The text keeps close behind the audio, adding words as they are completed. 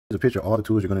Here's a picture of all the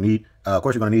tools you're going to need. Of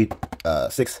course, you're going to need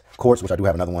 6 quarts, which I do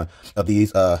have another one of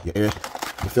these. Your air,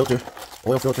 your filter,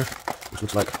 oil filter, which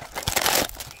looks like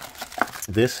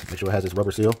this. Make sure it has this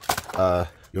rubber seal.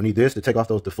 You'll need this to take off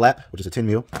the flap, which is a 10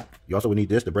 mil. You also would need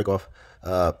this to break off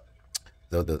the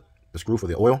screw for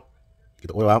the oil, get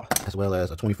the oil out, as well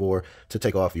as a 24 to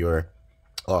take off your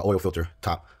oil filter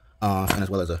top, and as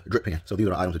well as a drip pan. So these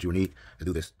are the items that you will need to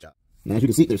do this job. Now, as you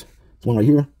can see, there's one right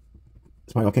here.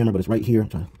 It's probably off camera, but it's right here.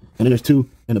 And then there's 2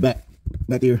 in the back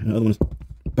there, and the other one is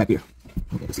back here.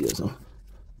 Okay, let's see it. So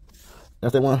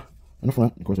that's that one in the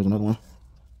front. Of course, there's another one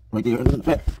right there in the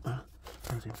back.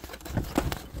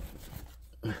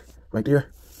 Right there,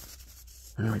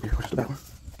 and right there. Where's the back one?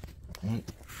 All right.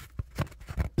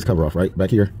 This cover off right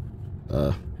back here.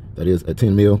 That is a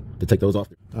 10 mil to take those off.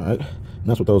 All right, and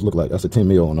that's what those look like. That's a 10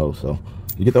 mil on those. So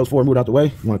you get those 4 moved out the way.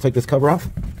 You want to take this cover off.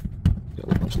 Got a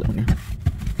little bunch left in here.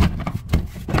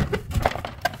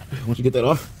 Once you get that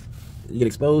off, you get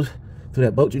exposed to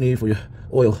that bolt you need for your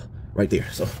oil right there.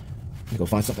 So you go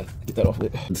find something to get that off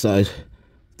with. The size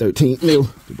 13 mil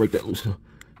to break that loose. So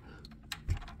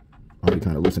I already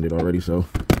kind of loosened it already, so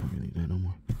I don't really need that no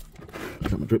more. I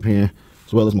got my drip pan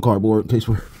as well as my cardboard in case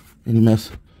for any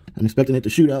mess. I'm expecting it to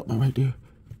shoot out by right there.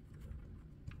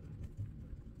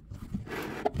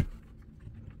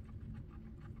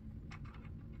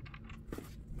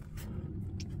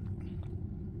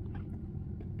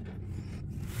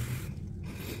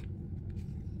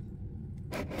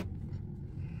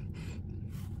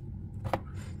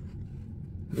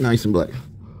 Nice and black.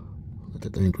 Let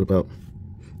that thing drip out.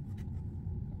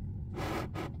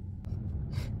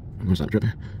 Where's that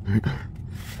dripping? All right.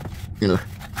 You know.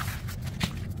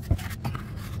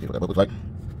 See what that looks like.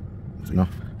 So you know,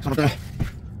 some of that.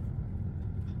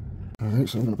 All right,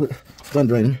 so I'm gonna put gun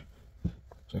drain in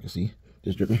so I can see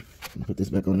this dripping. I'm gonna put this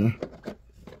back on there,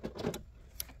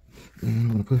 and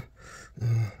I'm gonna put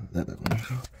that back on there.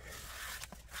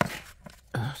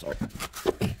 So, sorry.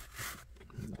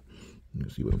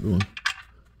 Let's see what I'm doing.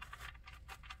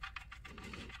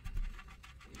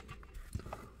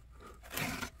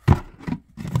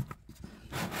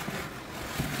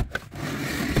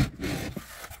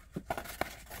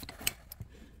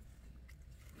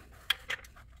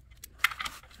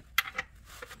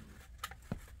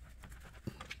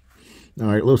 All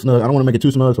right, a little snug. I don't want to make it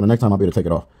too snug, so the next time I'll be able to take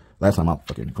it off. Last time I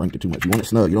fucking cranked it too much. You want it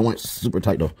snug. You don't want it super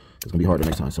tight, though. It's going to be hard the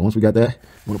next time. So once we got that, I'm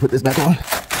going to put this back on.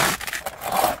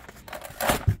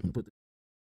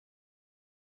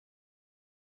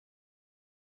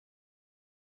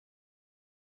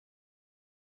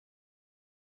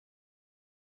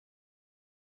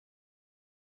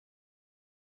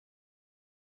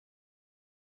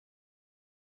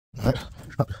 All right,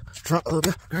 up the trunk a little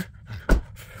bit. Okay.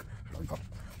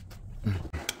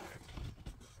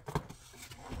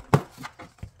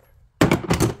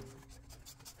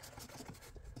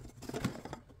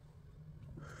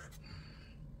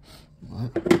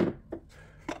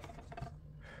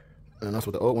 And that's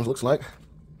what the old ones looks like.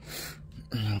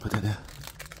 I'll put that there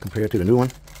compared to the new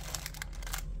one.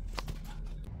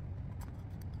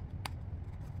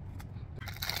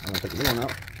 I'm gonna take the new one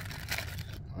out.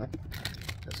 All right,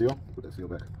 that seal. Put that seal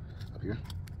back up here.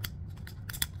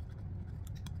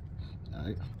 All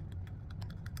right.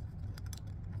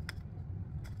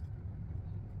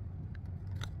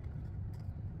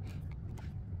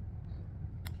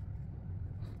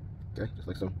 Okay, just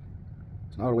like so.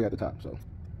 It's not all the way at the top, so.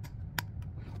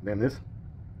 Then this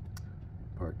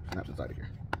part snaps inside of here.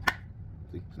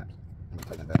 See, snaps. I'm gonna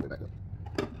tighten that back way back up.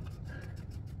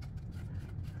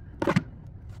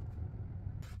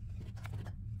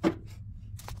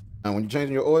 Now, when you're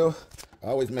changing your oil, I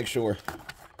always make sure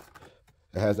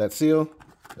it has that seal.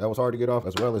 That was hard to get off,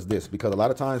 as well as this, because a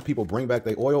lot of times people bring back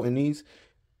their oil in these,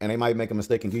 and they might make a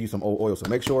mistake and give you some old oil. So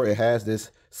make sure it has this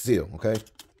seal, okay?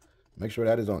 Make sure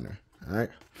that is on there. All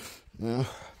right. Now,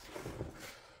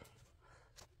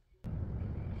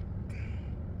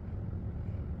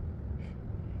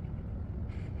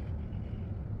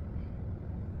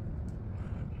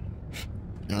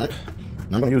 all right.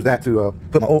 Now I'm going to use that to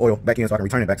put my old oil back in so I can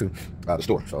return it back to the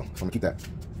store. So I'm going to keep that.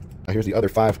 Now here's the other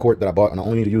 5 quart that I bought, and I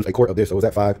only need to use a quart of this. So it was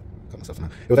at 5. Cut myself now.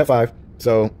 It was at 5.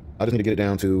 So I just need to get it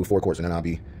down to 4 quarts, and then I'll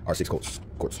be our 6 quarts.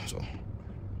 So,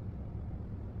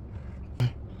 all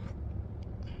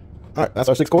right, that's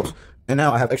our 6 quarts. And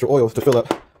now I have extra oil to fill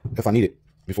up if I need it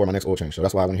before my next oil change. So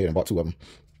that's why I went ahead and bought 2 of them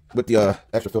with the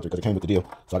extra filter, because it came with the deal.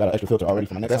 So I got an extra filter already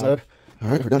for my next side. All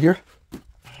right, we're done here.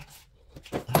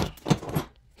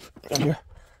 Down here.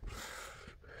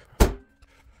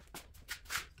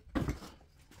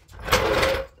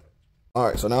 All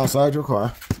right, so now inside your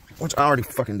car, which I already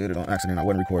fucking did it on accident. I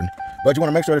wasn't recording. But you want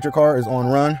to make sure that your car is on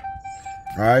run.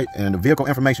 All right, and the vehicle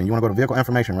information, you want to go to vehicle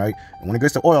information, right? And when it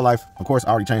gets to oil life, of course, I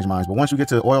already changed mine. But once you get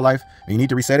to oil life and you need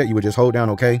to reset it, you would just hold down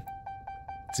OK.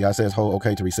 See how it says hold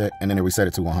OK to reset, and then it reset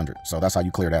it to 100. So that's how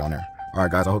you clear that on there. All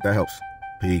right, guys, I hope that helps.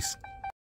 Peace.